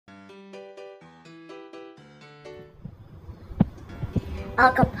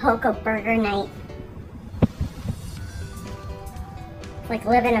Acapulco burger night. It's like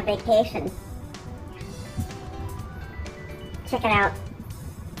living a vacation. Check it out.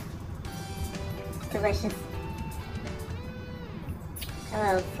 It's delicious.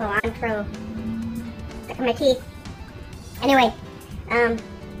 A little cilantro stuck in my teeth. Anyway, home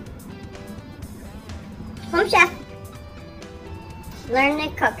chef. She's learning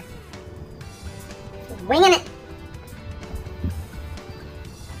to cook. She's winging it.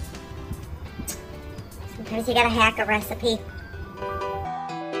 Sometimes you gotta hack a recipe.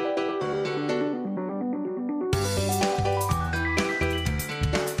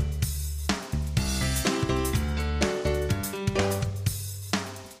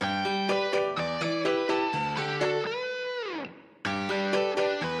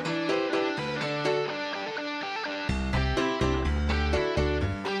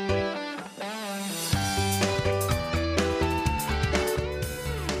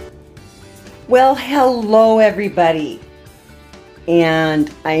 Well, hello everybody,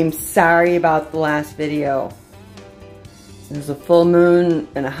 and I'm sorry about the last video. It was a full moon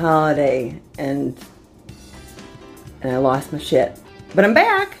and a holiday, and I lost my shit. But I'm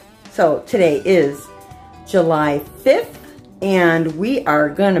back. So today is July 5th, and we are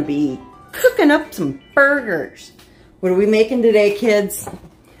gonna be cooking up some burgers. What are we making today, kids?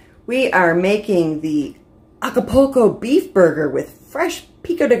 We are making the Acapulco beef burger with fresh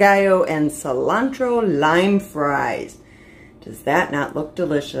pico de gallo and cilantro lime fries. Does that not look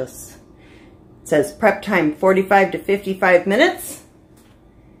delicious? It says prep time 45 to 55 minutes.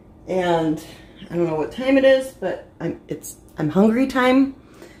 And I don't know what time it is, but I'm hungry time.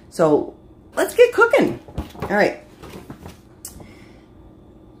 So let's get cooking. All right.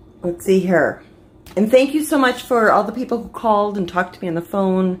 Let's see here. And thank you so much for all the people who called and talked to me on the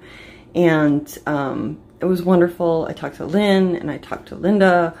phone. And it was wonderful. I talked to Lynn, and I talked to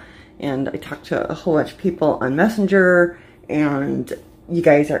Linda, and I talked to a whole bunch of people on Messenger, and you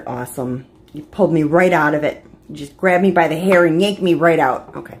guys are awesome. You pulled me right out of it. You just grabbed me by the hair and yanked me right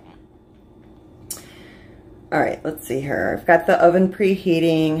out. Okay. All right, let's see here. I've got the oven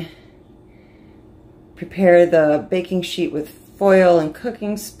preheating. Prepare the baking sheet with foil and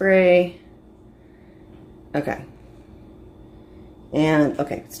cooking spray. Okay. And,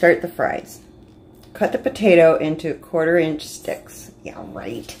 okay, start the fries. Cut the potato into 1/4-inch sticks. Yeah,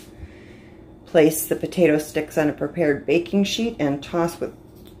 right. Place the potato sticks on a prepared baking sheet and toss with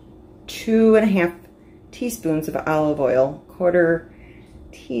 2½ teaspoons of olive oil, 1/4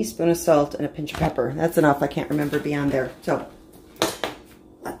 teaspoon of salt, and a pinch of pepper. That's enough. I can't remember beyond there. So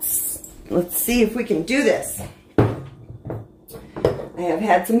let's see if we can do this. I have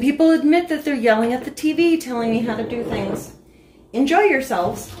had some people admit that they're yelling at the TV telling me how to do things. Enjoy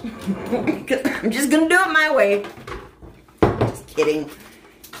yourselves. I'm just gonna do it my way. Just kidding.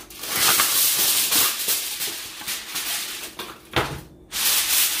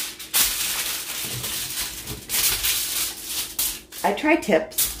 I try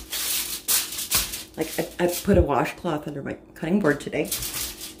tips. Like I put a washcloth under my cutting board today.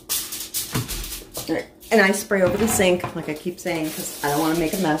 And I spray over the sink, like I keep saying, because I don't want to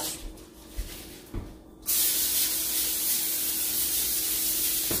make a mess.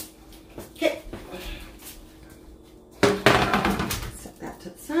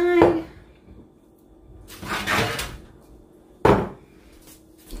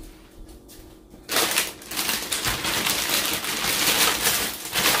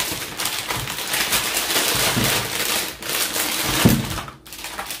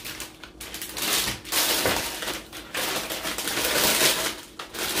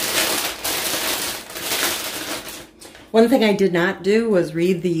 One thing I did not do was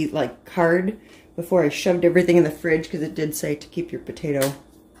read the card before I shoved everything in the fridge, because it did say to keep your potato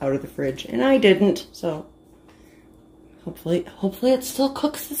out of the fridge, and I didn't. So hopefully it still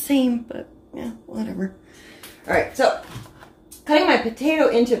cooks the same, but yeah, whatever. All right, so cutting my potato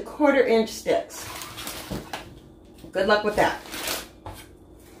into 1/4-inch sticks. Good luck with that.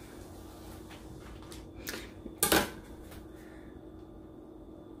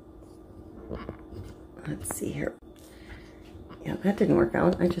 Let's see here. Yeah, that didn't work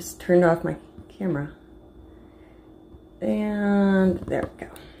out. I just turned off my camera. And there we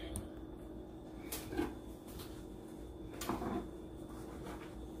go.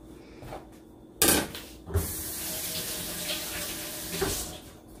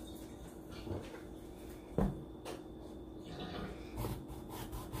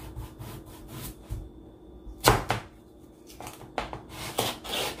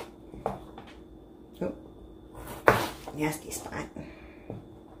 Nasty spot.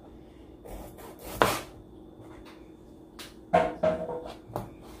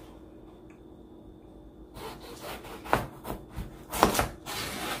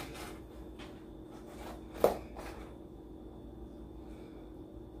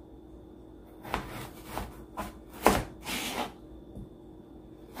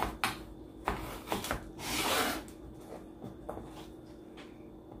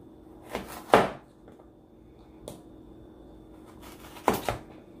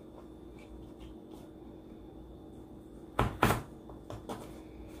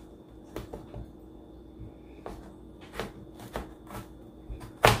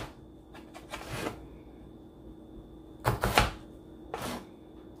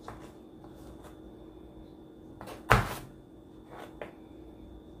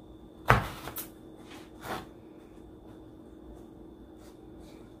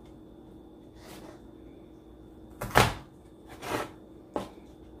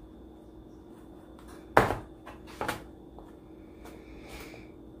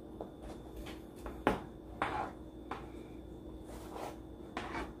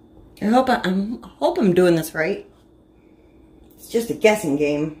 I hope I'm doing this right. It's just a guessing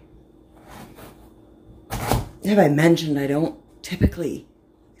game. Have I mentioned I don't typically,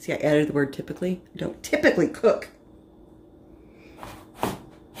 see I added the word typically? I don't typically cook. Go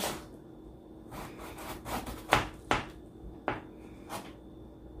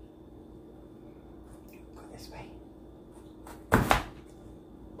this way.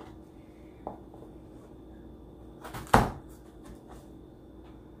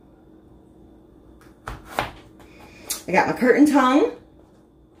 I got my curtain tongue.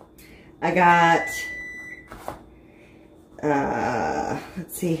 I got,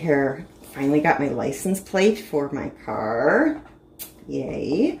 let's see here. Finally got my license plate for my car.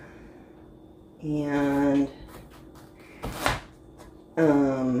 Yay. And,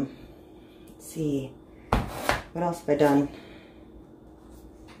 let's see. What else have I done?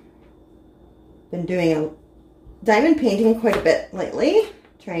 Been doing a diamond painting quite a bit lately.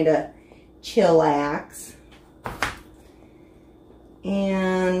 Trying to chillax.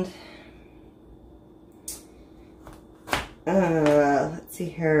 And let's see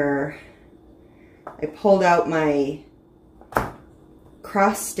here. I pulled out my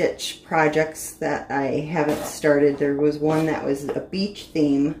cross stitch projects that I haven't started. There was one that was a beach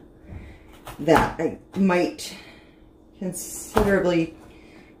theme that I might considerably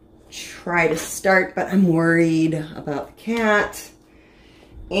try to start, but I'm worried about the cat.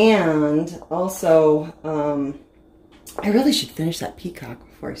 And also, I really should finish that peacock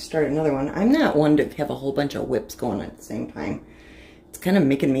before I start another one. I'm not one to have a whole bunch of whips going at the same time. It's kind of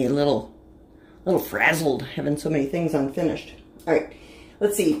making me a little frazzled having so many things unfinished. All right,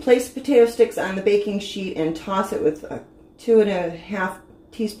 let's see. Place potato sticks on the baking sheet and toss it with 2½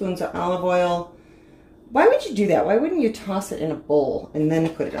 teaspoons of olive oil. Why would you do that? Why wouldn't you toss it in a bowl and then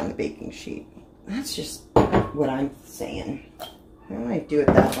put it on the baking sheet? That's just what I'm saying. Why don't I do it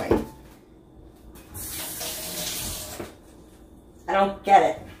that way? I don't get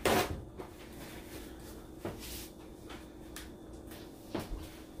it.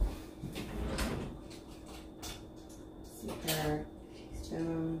 Let's see here,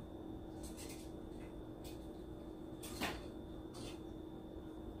 teaspoon.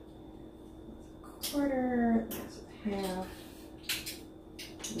 Quarter, that's a half.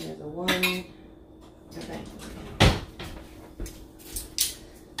 There's a 1. Okay.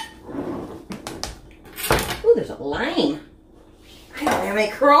 Ooh, there's a lime. I don't have any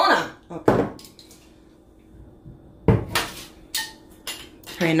Corona. Okay.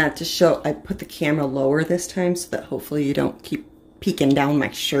 Trying not to show. I put the camera lower this time so that hopefully you don't keep peeking down my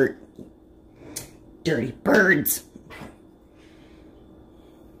shirt. Dirty birds.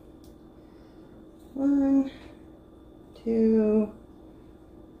 1, 2,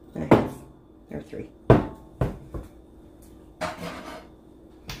 and a half. Or 3.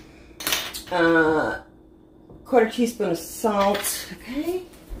 Quarter teaspoon of salt. Okay.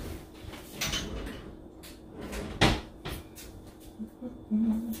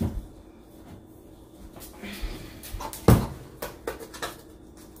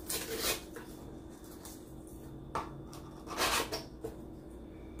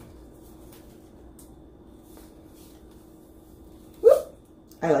 Whoop.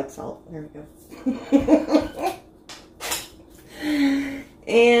 I like salt. There we go.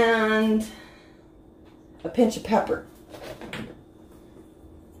 And a pinch of pepper.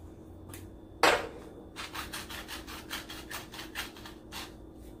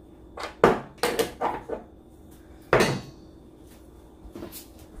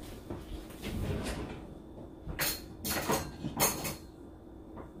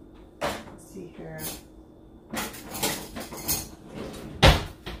 Let's see here.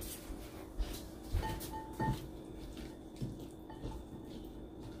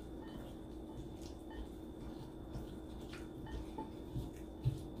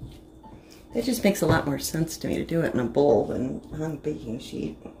 It just makes a lot more sense to me to do it in a bowl than on a baking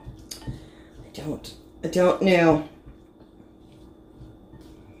sheet. I don't know.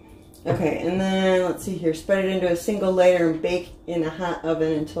 Okay, and then let's see here. Spread it into a single layer and bake in a hot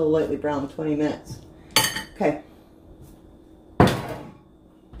oven until lightly brown, 20 minutes. Okay.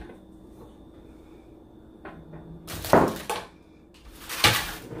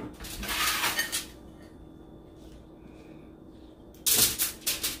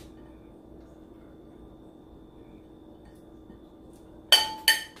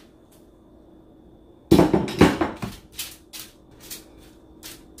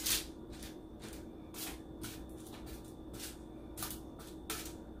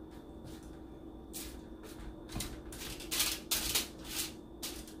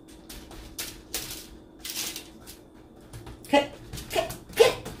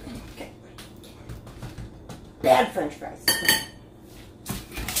 bad French fries.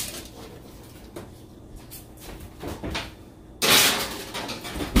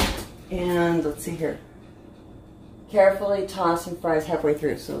 And let's see here. Carefully toss some fries halfway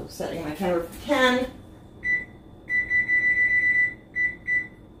through. So setting my timer for 10.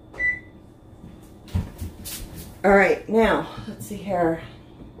 All right, now let's see here.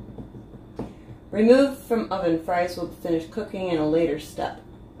 Remove from oven. Fries will finish cooking in a later step.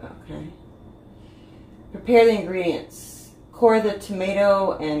 Okay. Prepare the ingredients. Core the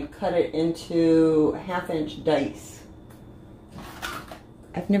tomato and cut it into 1/2-inch dice.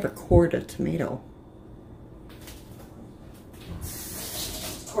 I've never cored a tomato.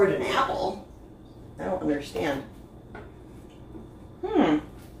 Cored an apple? I don't understand.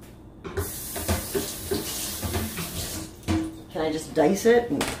 Can I just dice it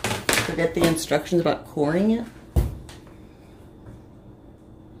and forget the instructions about coring it?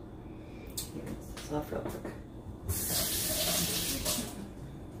 This off real quick.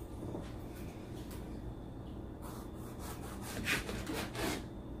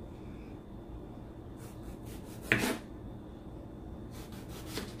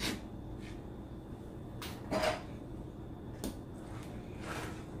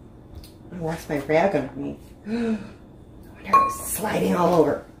 I lost my rag underneath. I wonder if it was sliding all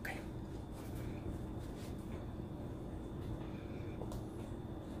over. Okay.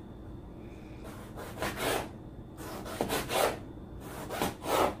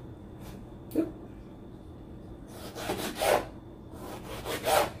 Oop.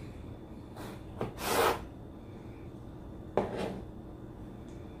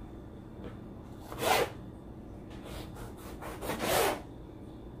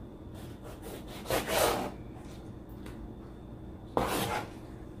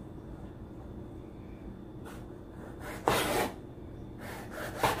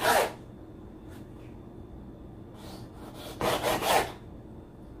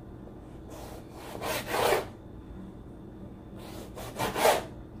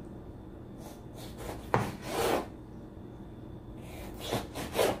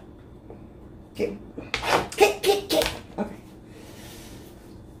 Okay.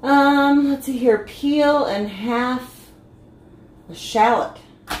 Let's see here. Peel and half a shallot.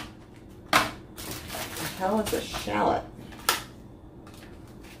 What the hell is a shallot?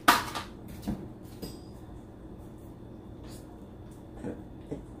 I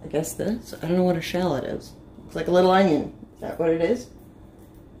guess this. I don't know what a shallot is. It's like a little onion. Is that what it is?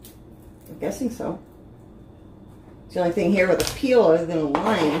 I'm guessing so. It's the only thing here with a peel other than a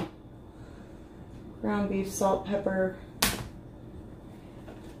lime. Ground beef, salt, pepper.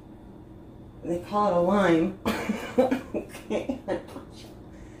 They call it a lime. Okay. I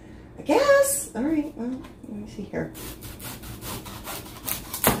guess. All right. Well, let me see here.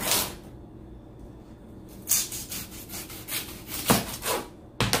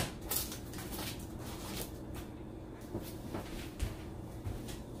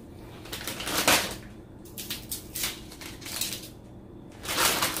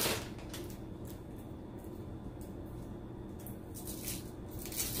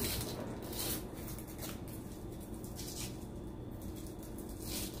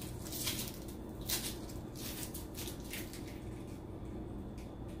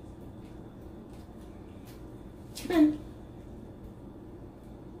 There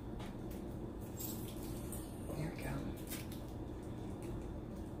we go.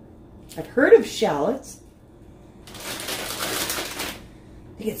 I've heard of shallots. I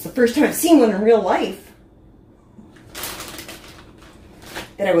think it's the first time I've seen one in real life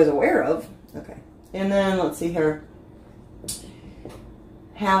that I was aware of. Okay. And then let's see here.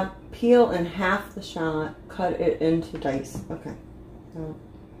 Peel in half the shallot, cut it into dice. Okay. So,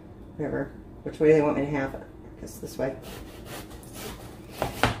 whatever. Which way they want me to have it. I guess this way.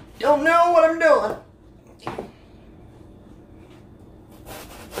 Don't know what I'm doing.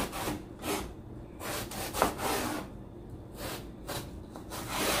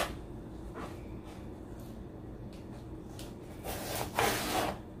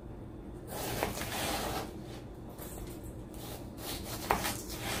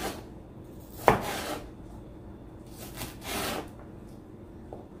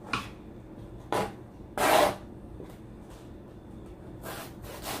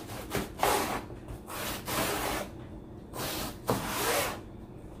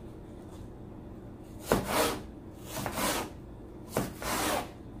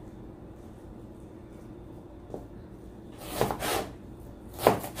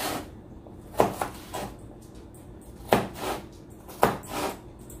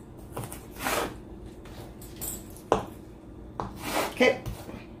 Okay.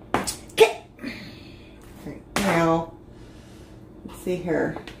 Okay. Okay. Now let's see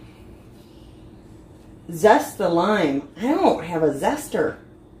here. Zest the lime. I don't have a zester.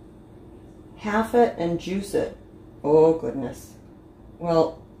 Half it and juice it. Oh, goodness.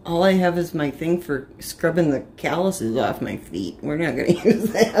 Well, all I have is my thing for scrubbing the calluses off my feet. We're not going to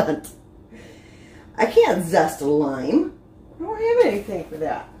use that. I can't zest a lime. I don't have anything for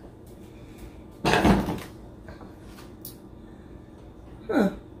that.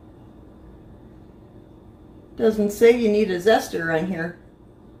 Huh. Doesn't say you need a zester on here.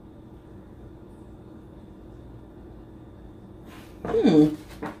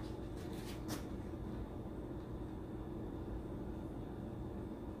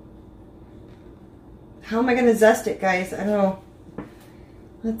 How am I going to zest it, guys? I don't know.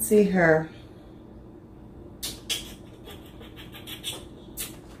 Let's see here.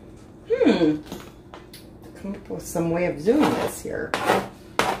 Come up with some way of doing this here.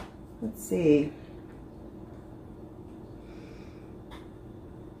 Let's see.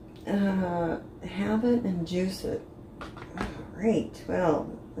 Have it and juice it. All right.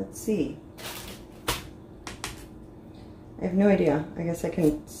 Well, let's see. I have no idea. I guess I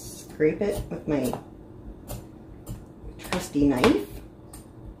can scrape it with my trusty knife.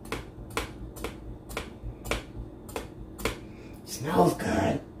 Smells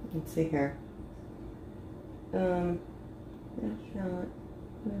good. Let's see here.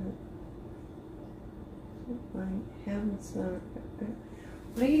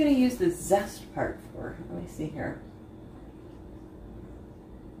 What are you going to use the zest part for? Let me see here.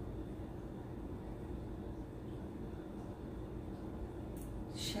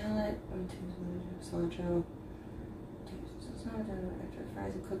 Shallot, cilantro. After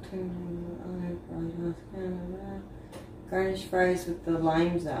fries are cooked, garnish fries with the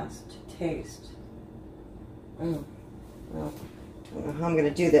lime zest to taste. Oh, well, I don't know how I'm going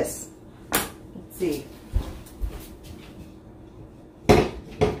to do this. Let's see.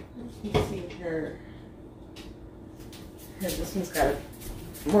 Let's see here. This one's got a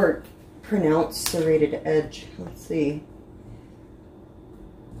more pronounced serrated edge. Let's see.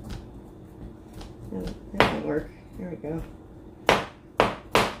 Oh, that might work. There we go.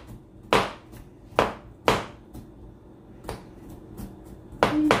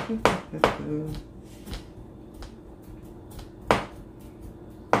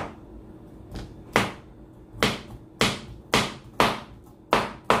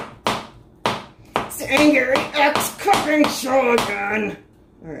 It's Angry X Cooking Show again.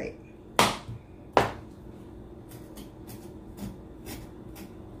 All right.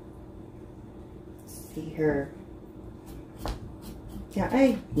 Let's see here. Yeah, I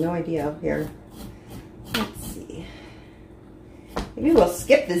have no idea here. Let's see. Maybe we'll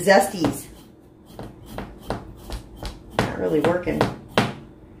skip the zesties. Not really working.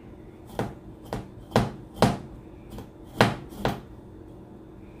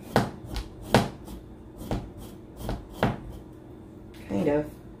 Kind of.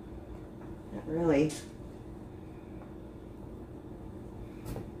 Not really.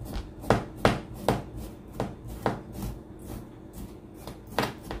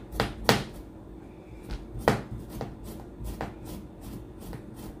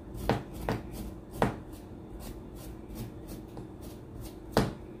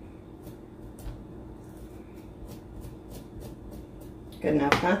 Good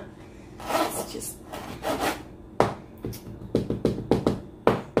enough, huh? Let's just...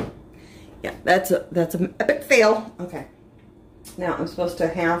 Yeah, that's an epic fail. Okay. Now I'm supposed to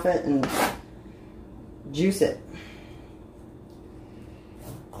half it and juice it.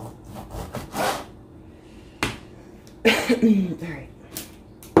 All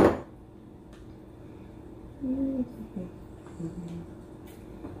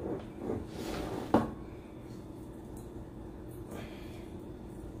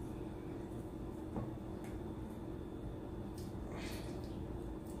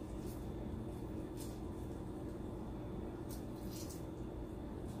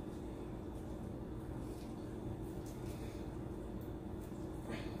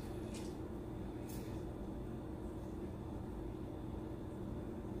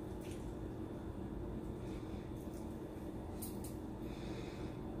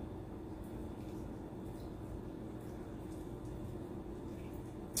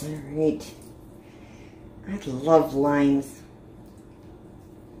right. right. I love limes.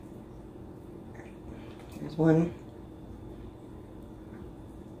 There's one.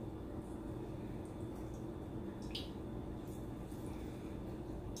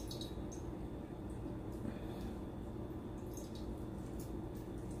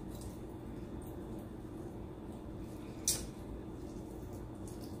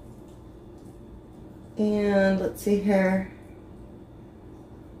 And let's see here.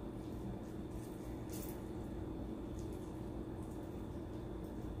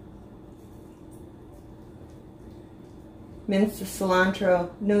 Mince the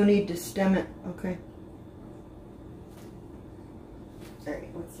cilantro. No need to stem it. Okay. Alright,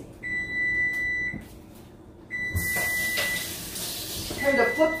 let's see. Time to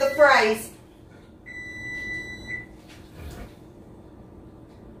flip the fries.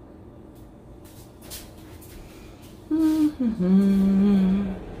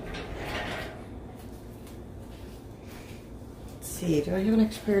 Let's see, do I have an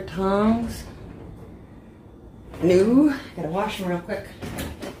extra pair of tongs? No, gotta wash them real quick.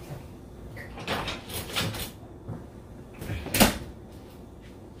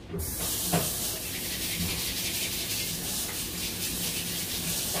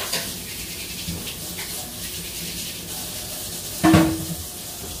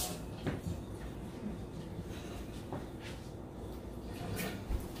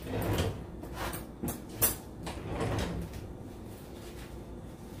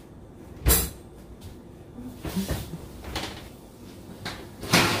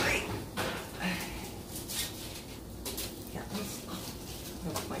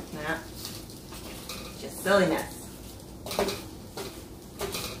 Just silliness.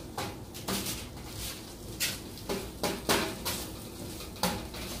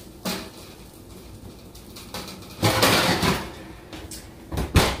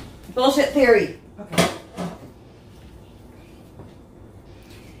 Bullshit theory. Okay.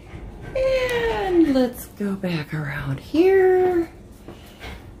 And let's go back around here.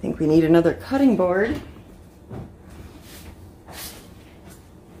 I think we need another cutting board.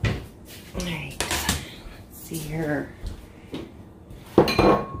 Alright, let's see here.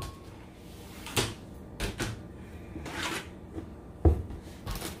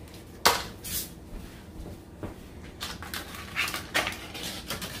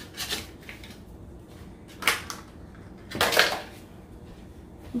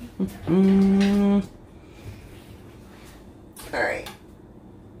 Alright.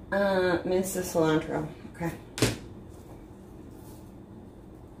 Mince the cilantro. Okay.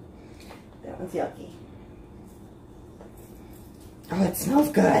 That one's yucky. Oh, it smells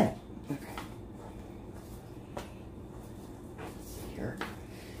good. Okay. Let's see here.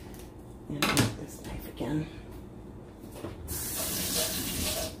 And I'll get this knife again.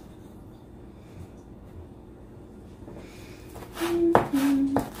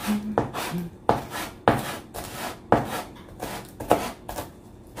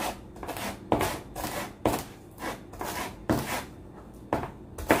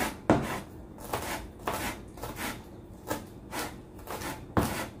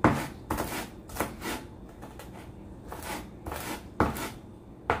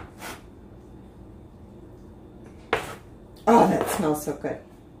 Oh, that smells so good.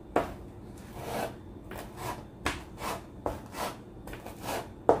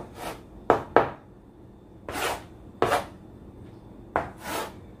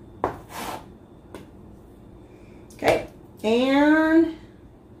 Okay, and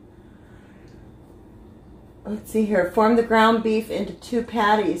let's see here. Form the ground beef into 2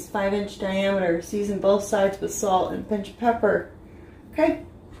 patties, 5-inch diameter. Season both sides with salt and a pinch of pepper. Okay.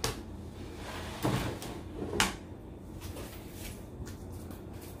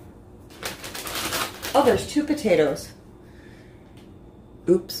 Oh, there's 2 potatoes.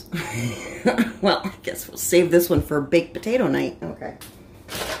 Oops. Well, I guess we'll save this one for baked potato night. Okay.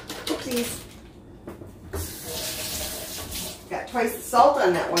 Oopsies. Got twice the salt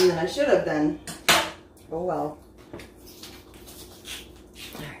on that one than I should have done. Oh well.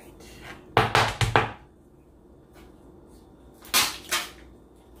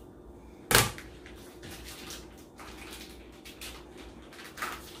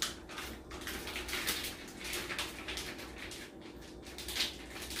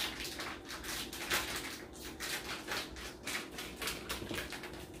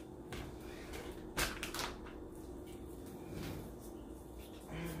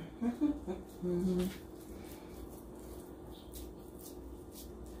 Mm-hmm.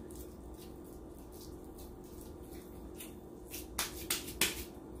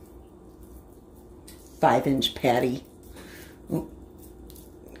 5-inch patty. Oh,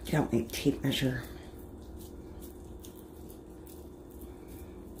 get out my tape measure.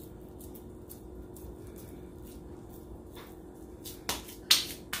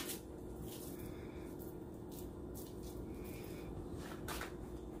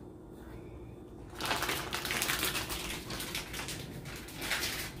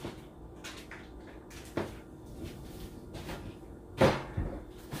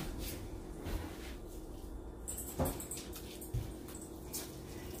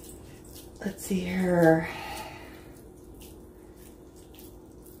 Let's see here.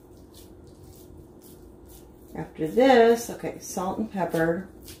 After this, okay, salt and pepper.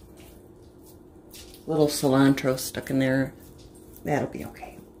 Little cilantro stuck in there. That'll be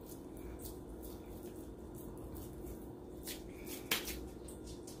okay.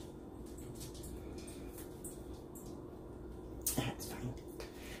 That's fine.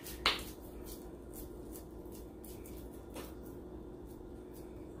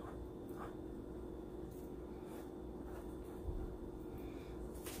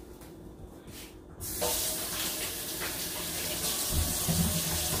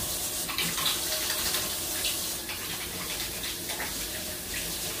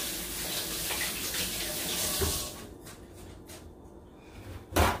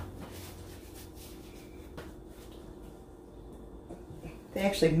 They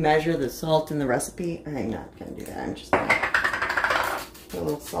actually measure the salt in the recipe. I'm not going to do that. I'm just going to put a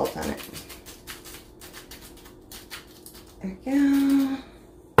little salt on it. There we go.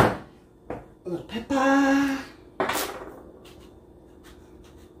 A little pepper.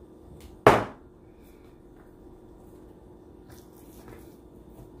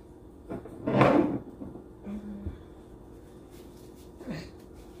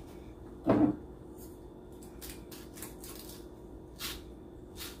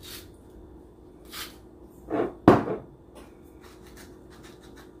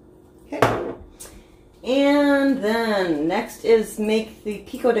 And then next is make the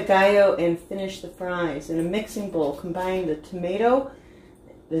pico de gallo and finish the fries. In a mixing bowl, combine the tomato,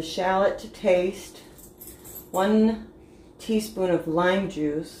 the shallot to taste, 1 teaspoon of lime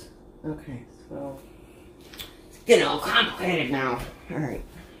juice. Okay, so it's getting all complicated now. All right,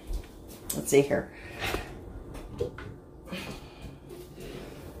 let's see here.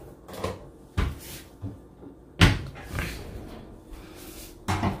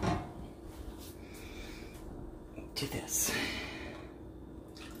 Do this.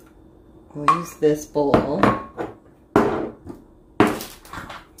 We'll use this bowl.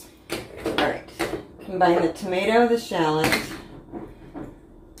 Alright. Combine the tomato, the shallot.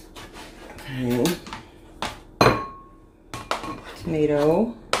 Okay.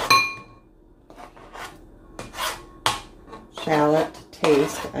 Tomato. Shallot to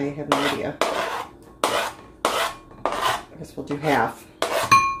taste. I have no idea. I guess we'll do half.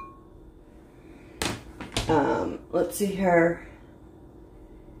 Let's see here.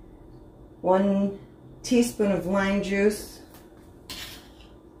 1 teaspoon of lime juice.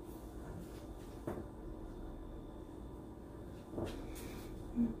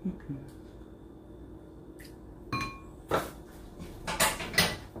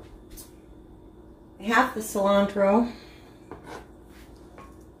 Half the cilantro.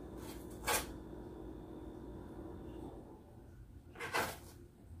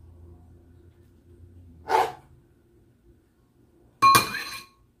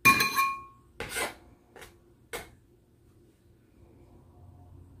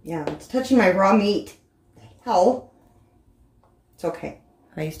 Yeah, it's touching my raw meat. The hell? It's okay.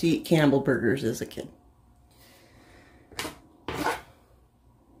 I used to eat cannibal burgers as a kid.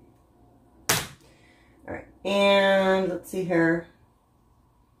 Alright, and let's see here.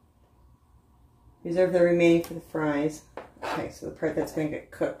 Reserve the remaining for the fries. Okay, so the part that's going to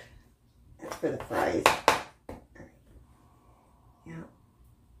get cooked, that's for the fries. Right. Yeah.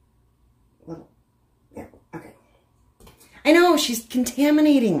 Little. Yeah, okay. I know, she's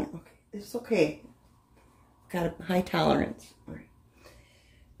contaminating. Okay, it's okay. Got a high tolerance. All right.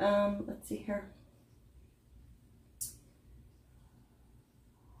 Let's see here.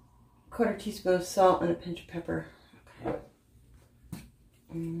 1/4 teaspoon of salt and a pinch of pepper. Okay.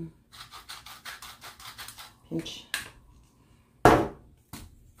 Pinch.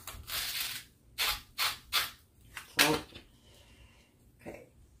 Salt. Okay.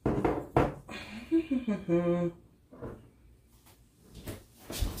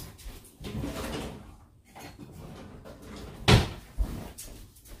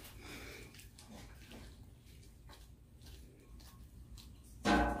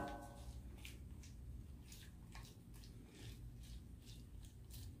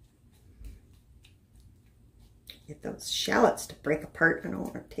 Get those shallots to break apart. I don't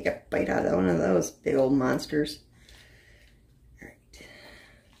want to take a bite out of one of those big old monsters. All right.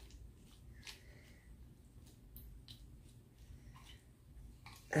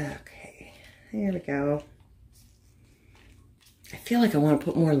 Okay, there we go. I feel like I want to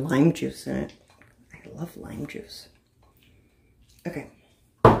put more lime juice in it. I love lime juice. Okay.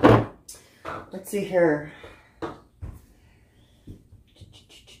 Let's see here.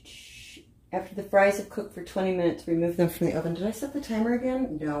 After the fries have cooked for 20 minutes, remove them from the oven. Did I set the timer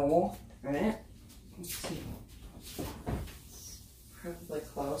again? No. Darn it. Let's see. It's probably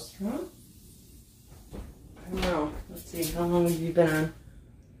close. Huh? don't know. Let's see. How long have you been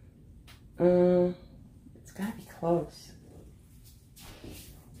on? It's got to be close.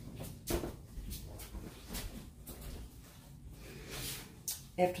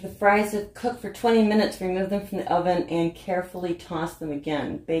 After the fries have cooked for 20 minutes, remove them from the oven and carefully toss them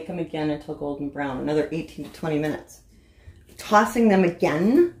again. Bake them again until golden brown. Another 18 to 20 minutes. Tossing them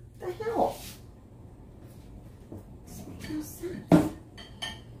again? What the hell? This makes no sense.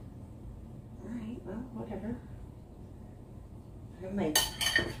 Alright, well, whatever. I might.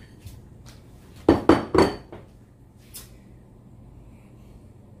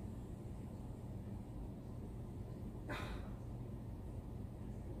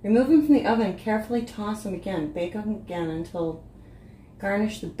 Remove them from the oven and carefully toss them again. Bake them again until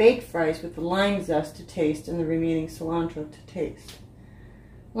garnish the baked fries with the lime zest to taste and the remaining cilantro to taste.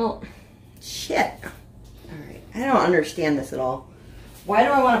 Well, shit. Alright, I don't understand this at all. Why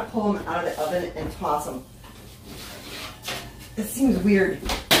do I want to pull them out of the oven and toss them? It seems weird.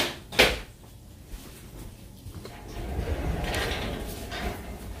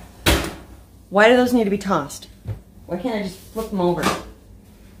 Why do those need to be tossed? Why can't I just flip them over?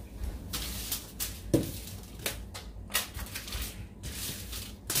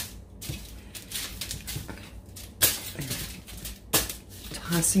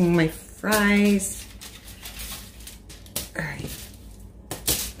 Tossing my fries. All right,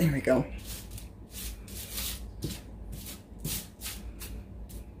 there we go.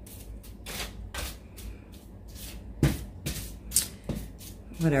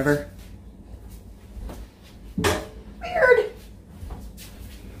 Whatever. Weird.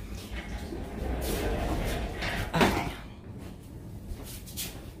 Okay.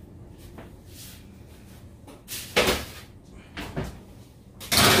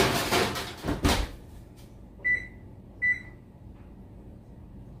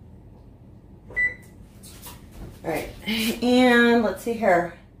 All right, and let's see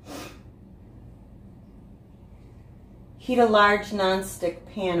here. Heat a large non-stick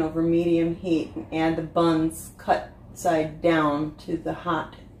pan over medium heat and add the buns cut side down to the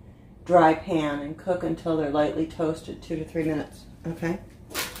hot, dry pan and cook until they're lightly toasted, 2 to 3 minutes. Okay?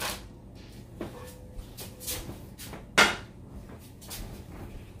 I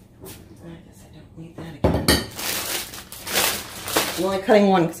guess I don't need that again. I'm only cutting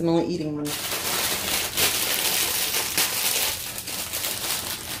one because I'm only eating one.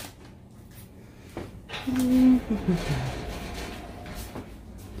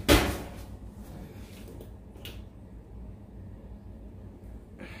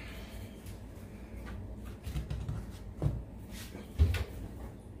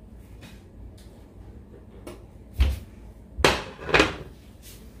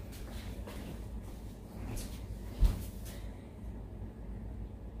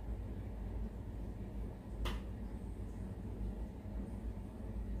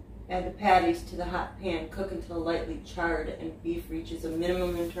 Add the patties to the hot pan. Cook until lightly charred and beef reaches a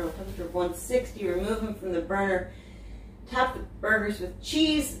minimum internal temperature of 160. Remove them from the burner. Top the burgers with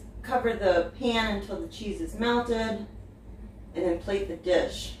cheese. Cover the pan until the cheese is melted. And then plate the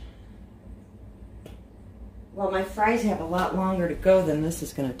dish. Well, my fries have a lot longer to go than this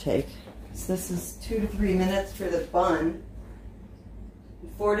is going to take. So this is 2 to 3 minutes for the bun.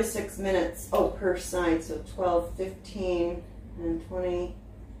 4 to 6 minutes, per side. So 12, 15, and 20.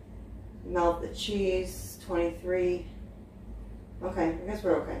 Melt the cheese, 23. Okay, I guess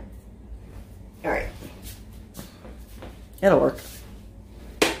we're okay. All right. It'll work.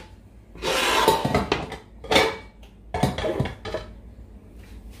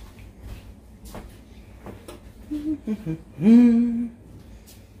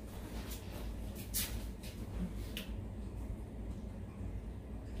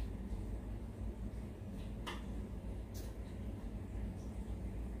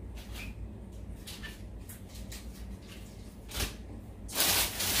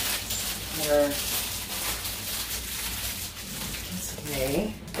 This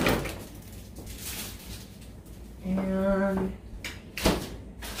way. And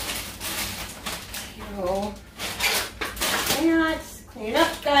go. Yeah, just clean it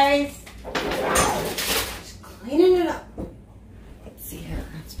up, guys. Just cleaning it up. Let's see here.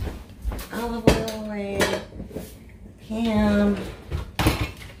 Let's put olive oil away. Pan.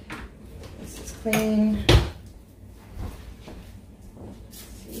 This is clean.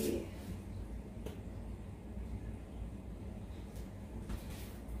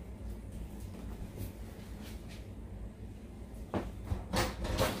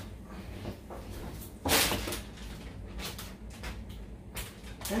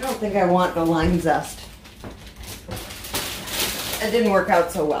 I don't think I want the lime zest. It didn't work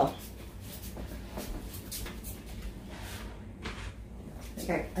out so well.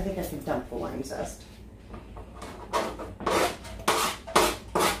 dump the lime zest.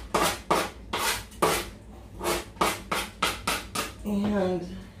 And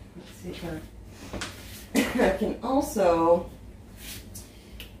let's see here. I can also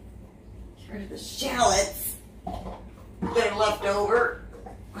get rid of the shallots that are left over.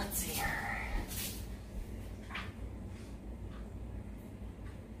 Let's see here.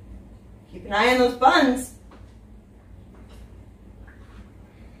 Keep an eye on those buns.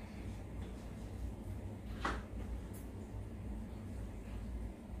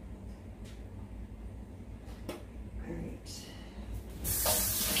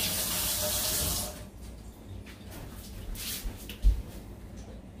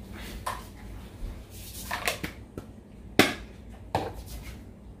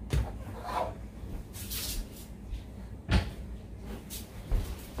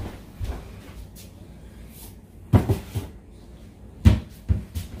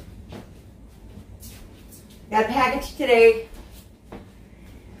 Got a package today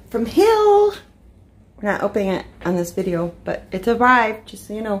from Hill. We're not opening it on this video, but it's arrived, just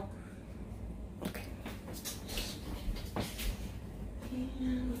so you know. Okay.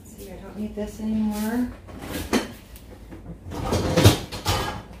 And let's see, I don't need this anymore.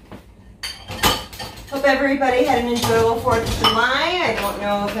 Hope everybody had an enjoyable 4th of July. I don't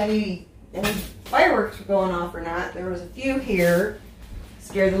know if any fireworks were going off or not. There was a few here.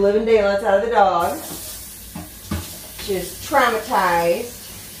 Scared the living daylights out of the dog. She is traumatized,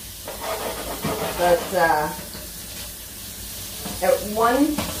 but at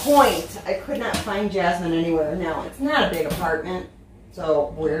one point I could not find Jasmine anywhere. Now, it's not a big apartment,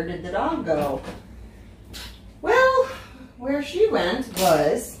 so where did the dog go? Well, where she went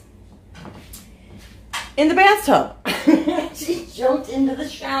was in the bathtub. She jumped into the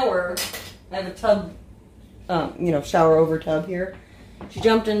shower. I have a tub, shower over tub here. She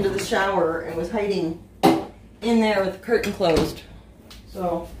jumped into the shower and was hiding in there with the curtain closed.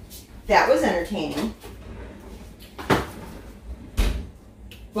 So that was entertaining.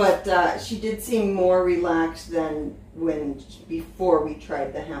 But she did seem more relaxed than before we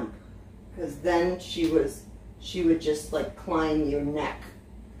tried the hemp. Because then she would just like climb your neck.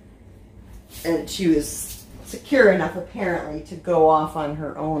 And she was secure enough apparently to go off on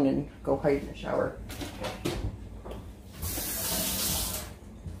her own and go hide in the shower.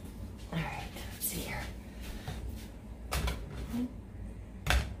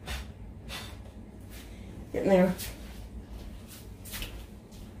 Getting there. Let's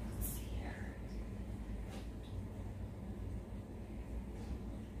see here.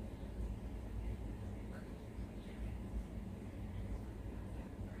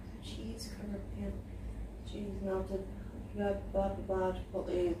 Cheese covered pan. Cheese melted. Blah blah blah blah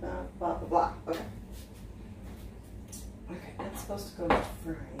blah blah blah blah. Okay. Okay, that's supposed to go with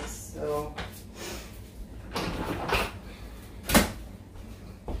fries, so.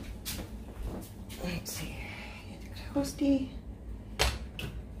 Let's see. Toasty.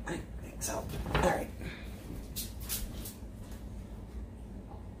 I think so. All right.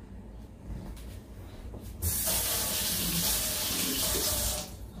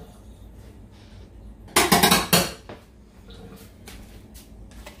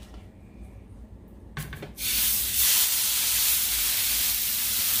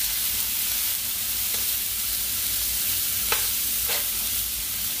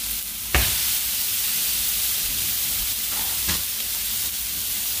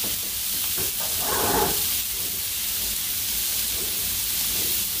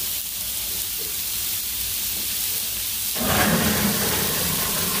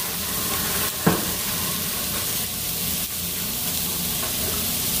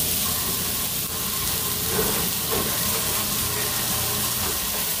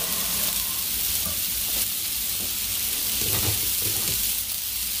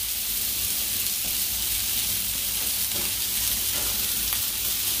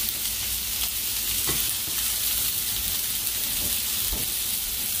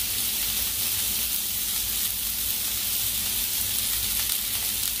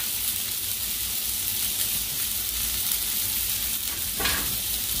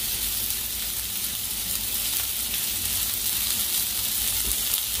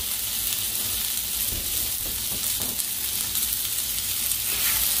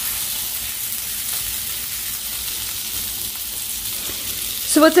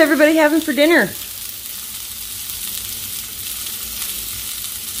 So what's everybody having for dinner?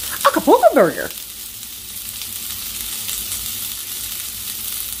 Acapulco burger.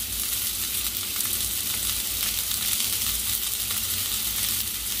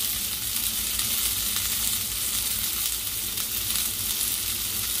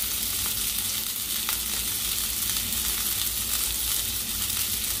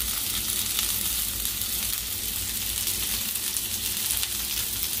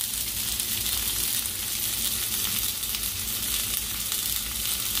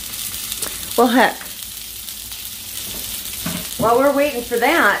 Well, heck. While we're waiting for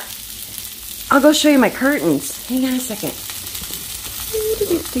that, I'll go show you my curtains. Hang on a second.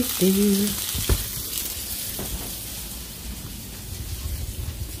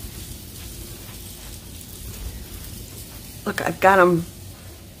 Look, I've got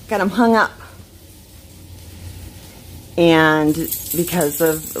them hung up. And because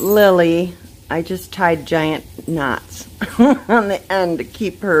of Lily, I just tied giant knots on the end to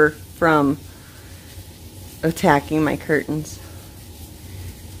keep her from attacking my curtains.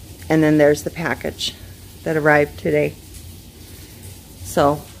 And then there's the package that arrived today.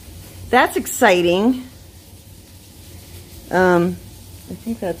 So that's exciting. I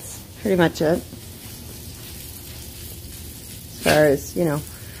think that's pretty much it. As far as, you know,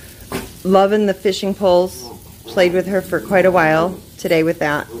 loving the fishing poles. Played with her for quite a while today with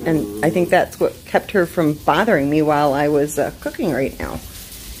that, and I think that's what kept her from bothering me while I was cooking right now.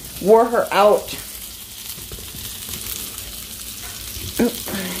 Wore her out. Oh,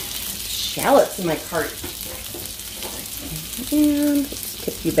 shallots in my cart. And let's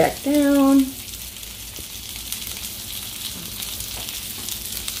tip you back down.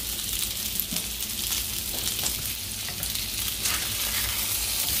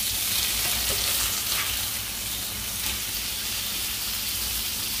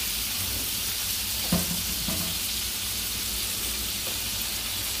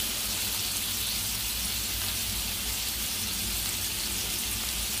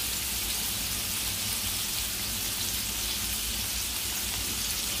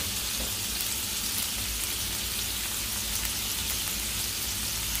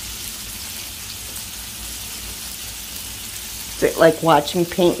 Is it like watching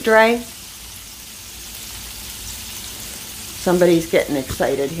paint dry? Somebody's getting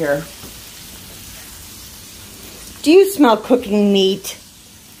excited here. Do you smell cooking meat?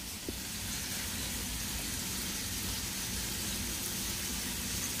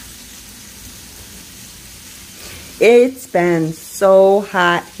 It's been so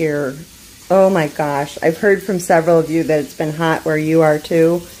hot here. Oh my gosh. I've heard from several of you that it's been hot where you are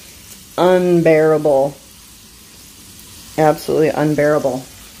too. Unbearable. Absolutely unbearable.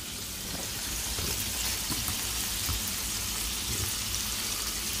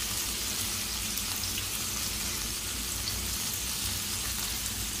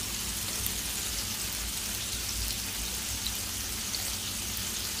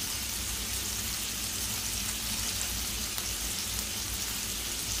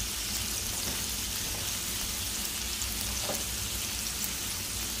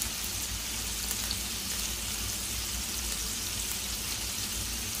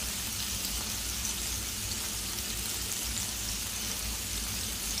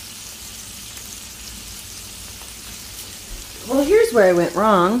 Well, here's where I went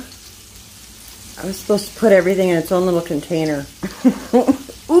wrong. I was supposed to put everything in its own little container.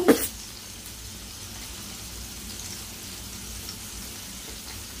 Oops.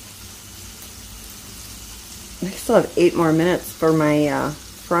 I still have 8 more minutes for my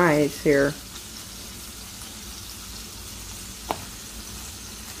fries here.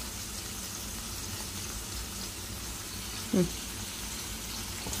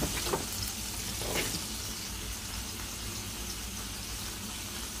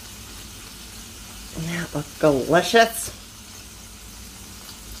 That looks delicious.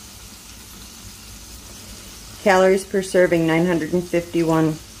 Calories per serving, 951.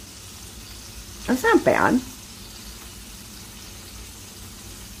 That's not bad.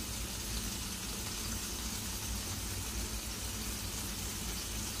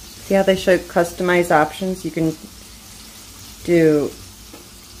 See how they show customized options? You can do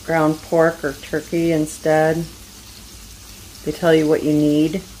ground pork or turkey instead. They tell you what you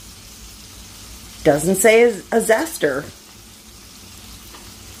need. Doesn't say a zester.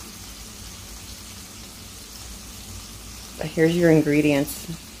 But here's your ingredients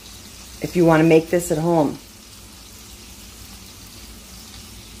if you want to make this at home.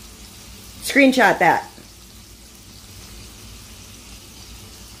 Screenshot that.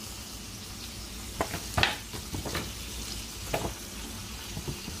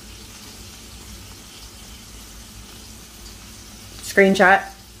 Screenshot.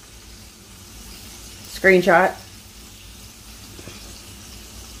 Screenshot.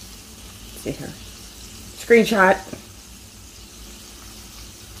 Let's see here. Screenshot.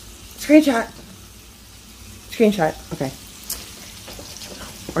 Screenshot. Screenshot. Okay.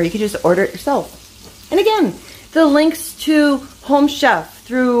 Or you could just order it yourself. And again, the links to Home Chef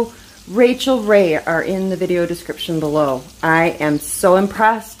through Rachel Ray are in the video description below. I am so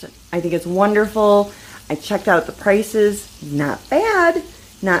impressed. I think it's wonderful. I checked out the prices. Not bad.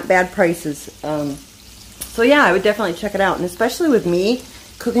 not bad prices. So yeah, I would definitely check it out. And especially with me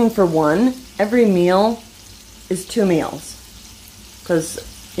cooking for one, every meal is 2 meals. Because,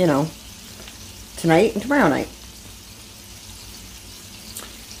 you know, tonight and tomorrow night.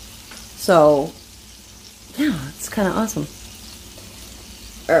 So, yeah, it's kind of awesome.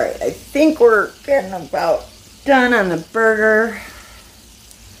 Alright, I think we're getting about done on the burger.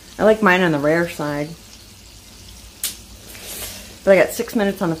 I like mine on the rare side. But I got 6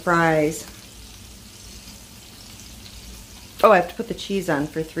 minutes on the fries. Oh, I have to put the cheese on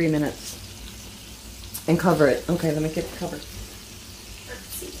for 3 minutes. And cover it. Okay, let me get the cover. Let's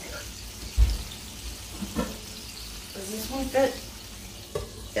see here. Does this one fit?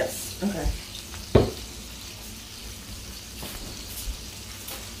 Yes. Okay.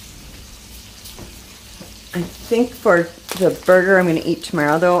 I think for the burger I'm going to eat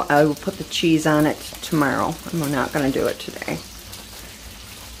tomorrow, though, I will put the cheese on it tomorrow. I'm not going to do it today.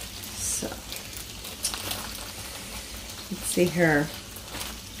 So, let's see here.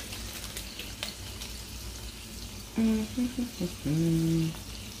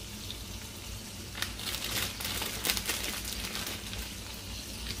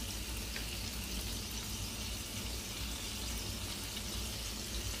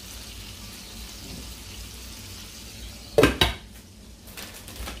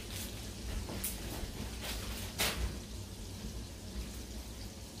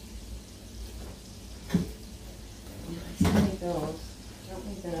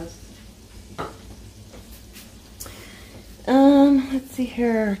 Let's see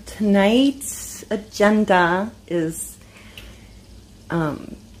here. Tonight's agenda is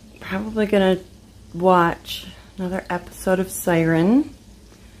probably gonna watch another episode of Siren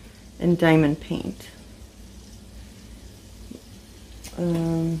and Diamond Paint.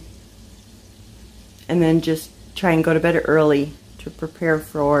 And then just try and go to bed early to prepare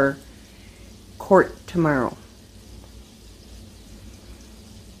for court tomorrow.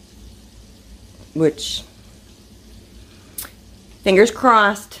 Which, fingers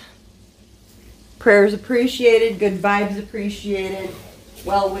crossed, prayers appreciated, good vibes appreciated,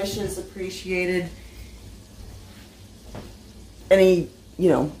 well wishes appreciated, any, you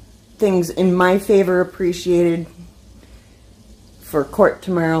know, things in my favor appreciated for court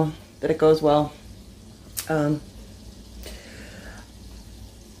tomorrow, that it goes well. I'm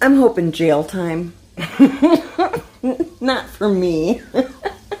hoping jail time. Not for me.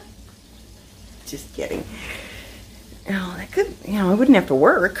 Just kidding. Oh, I could, you know, I wouldn't have to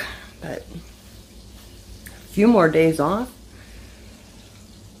work, but a few more days off.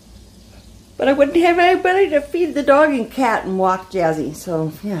 But I wouldn't have anybody to feed the dog and cat and walk Jazzy,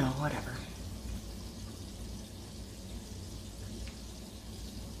 so, you know, whatever.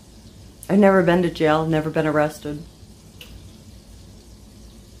 I've never been to jail, never been arrested.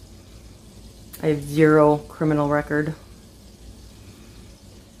 I have 0 criminal record.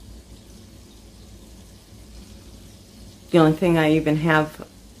 The only thing I even have,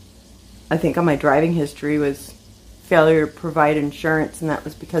 I think, on my driving history was failure to provide insurance, and that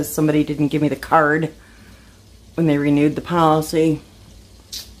was because somebody didn't give me the card when they renewed the policy.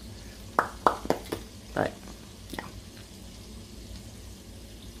 But, yeah.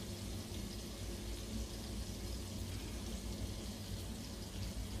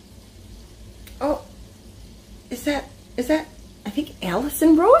 Oh, is that, I think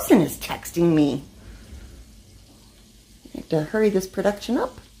Allison Rosen is texting me. I have to hurry this production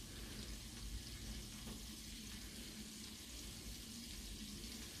up.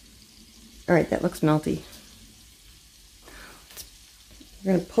 Alright, that looks melty.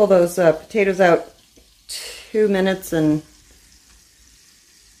 We're going to pull those potatoes out 2 minutes and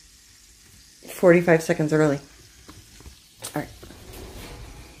 45 seconds early. Alright.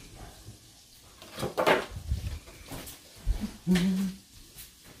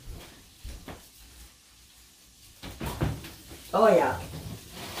 Oh yeah.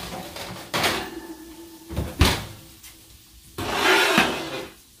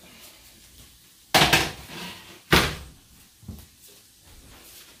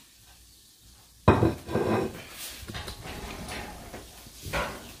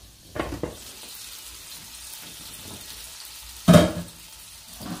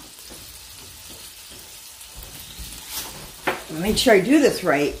 Make sure I do this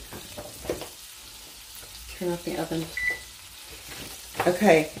right. Turn off the oven.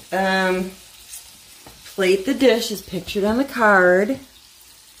 Okay, plate the dish as pictured on the card.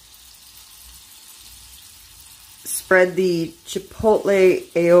 Spread the chipotle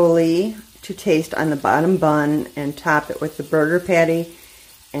aioli to taste on the bottom bun and top it with the burger patty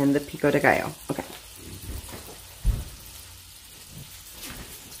and the pico de gallo. Okay.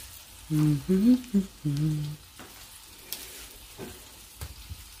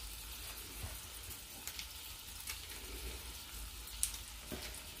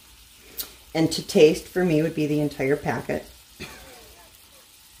 And to taste for me would be the entire packet.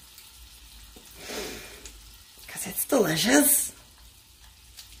 Because it's delicious.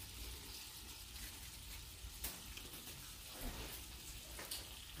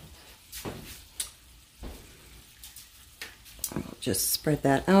 I'll just spread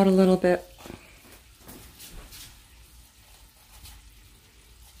that out a little bit.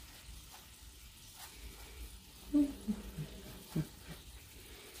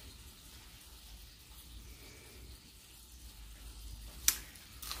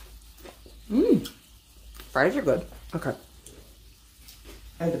 Fries are good. Okay.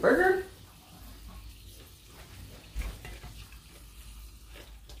 And the burger.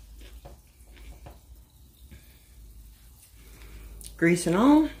 Grease and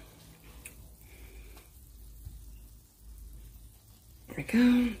all. There we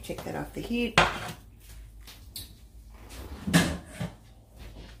go. Take that off the heat. Let's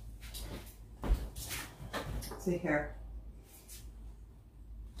see here.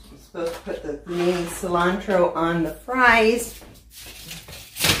 I'm supposed to put the green cilantro on the fries.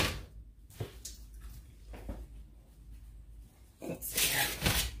 Let's see here.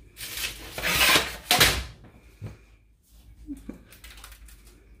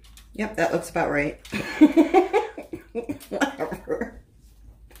 Yep, that looks about right. Whatever.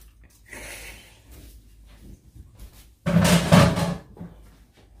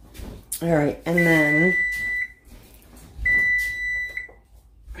 All right, and then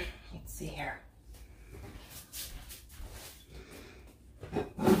let's see here.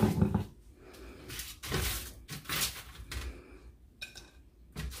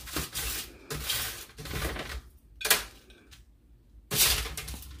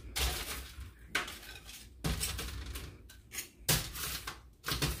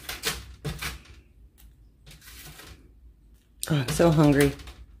 Oh, I'm so hungry.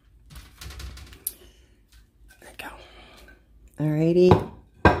 There we go. Alrighty.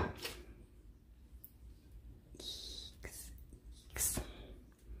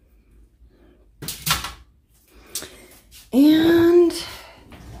 And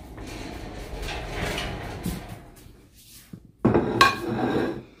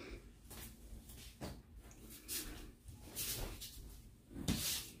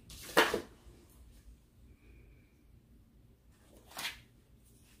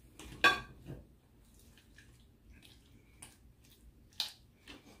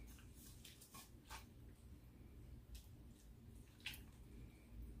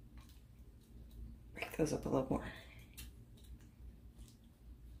break those up a little more.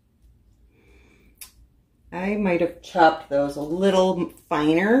 I might have chopped those a little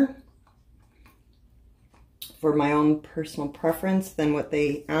finer for my own personal preference than what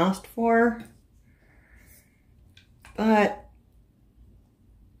they asked for, but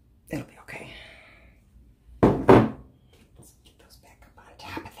it'll be okay. Let's get those back up on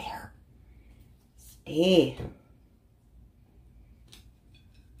top of there. Stay.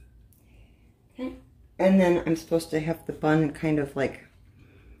 Okay. And then I'm supposed to have the bun kind of like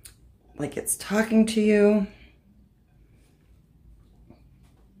it's talking to you.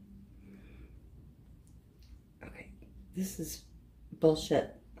 Okay, this is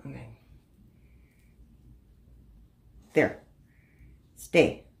bullshit. Okay. There.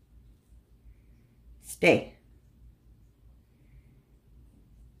 Stay. Stay.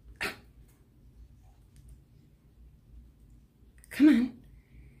 Come on.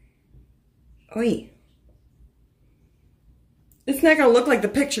 Oi. It's not gonna look like the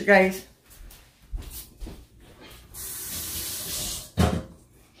picture, guys.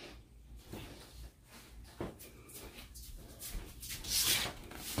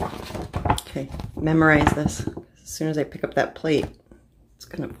 Okay, memorize this. As soon as I pick up that plate, it's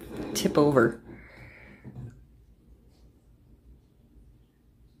gonna tip over.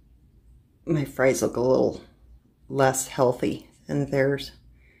 My fries look a little less healthy than theirs,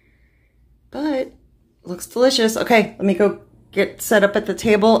 but looks delicious. Okay, let me go get set up at the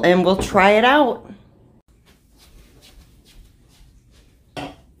table and we'll try it out.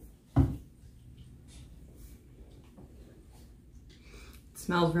 It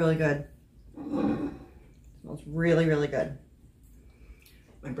smells really good. It smells really, really good.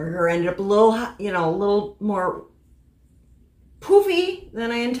 My burger ended up a little, you know, a little more poofy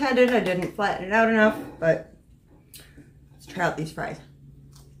than I intended. I didn't flatten it out enough, but let's try out these fries.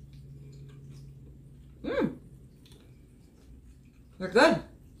 They're good.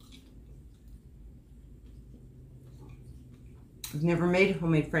 I've never made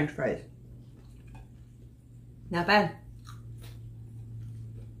homemade French fries. Not bad.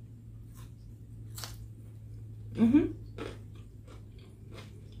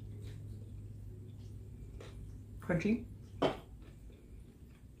 Crunchy.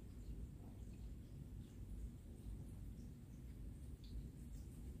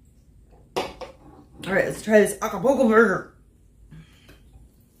 All right, let's try this Acapulco burger.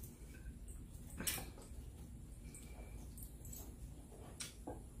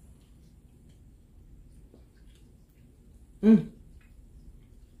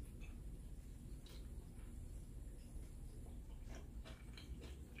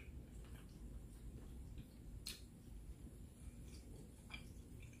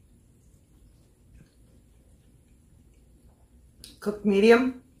 Cooked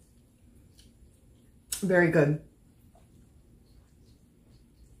medium. Very good.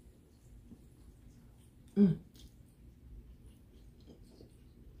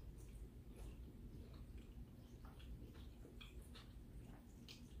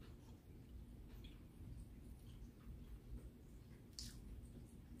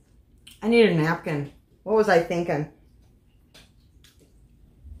 I need a napkin. What was I thinking?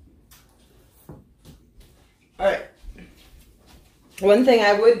 All right. One thing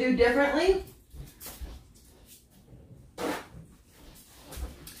I would do differently,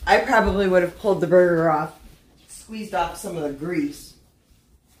 I probably would have pulled the burger off, squeezed off some of the grease,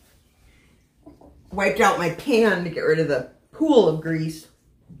 wiped out my pan to get rid of the pool of grease,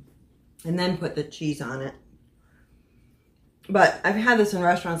 and then put the cheese on it. But I've had this in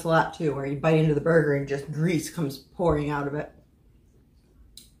restaurants a lot too, where you bite into the burger and just grease comes pouring out of it.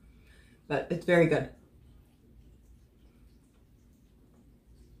 But it's very good.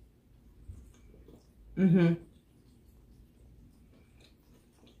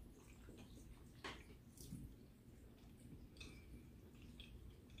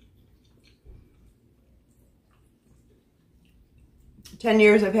 10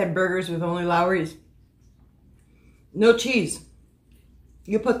 years I've had burgers with only Lowry's. No cheese.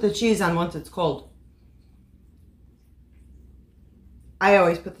 You put the cheese on once it's cold. I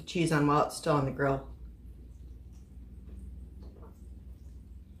always put the cheese on while it's still on the grill.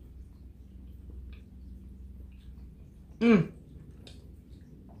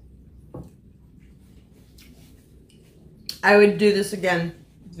 I would do this again.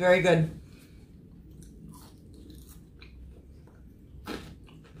 It's very good.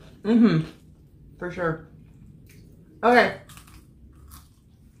 For sure. Okay.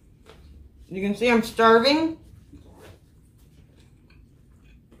 You can see I'm starving.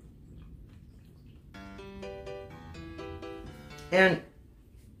 And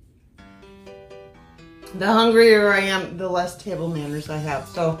the hungrier I am, the less table manners I have.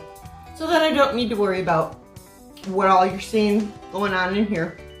 So that I don't need to worry about what all you're seeing going on in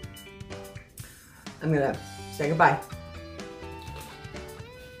here. I'm gonna say goodbye.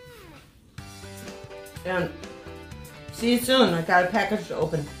 And see you soon. I got a package to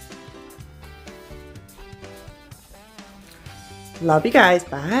open. Love you guys.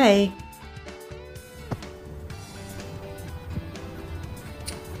 Bye.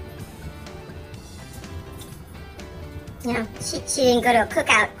 You know, she didn't go to a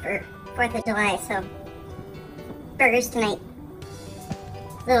cookout for 4th of July, so burgers tonight.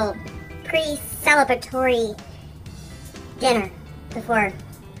 Little pre-celebratory dinner before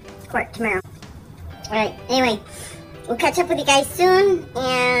court tomorrow. Alright, anyway, we'll catch up with you guys soon,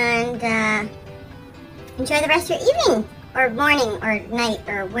 and enjoy the rest of your evening, or morning, or night,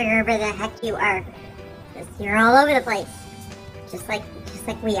 or wherever the heck you are. Because you're all over the place. Just like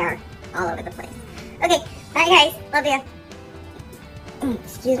we are, all over the place. Okay, bye guys, love ya.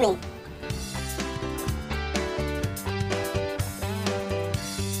 Excuse me.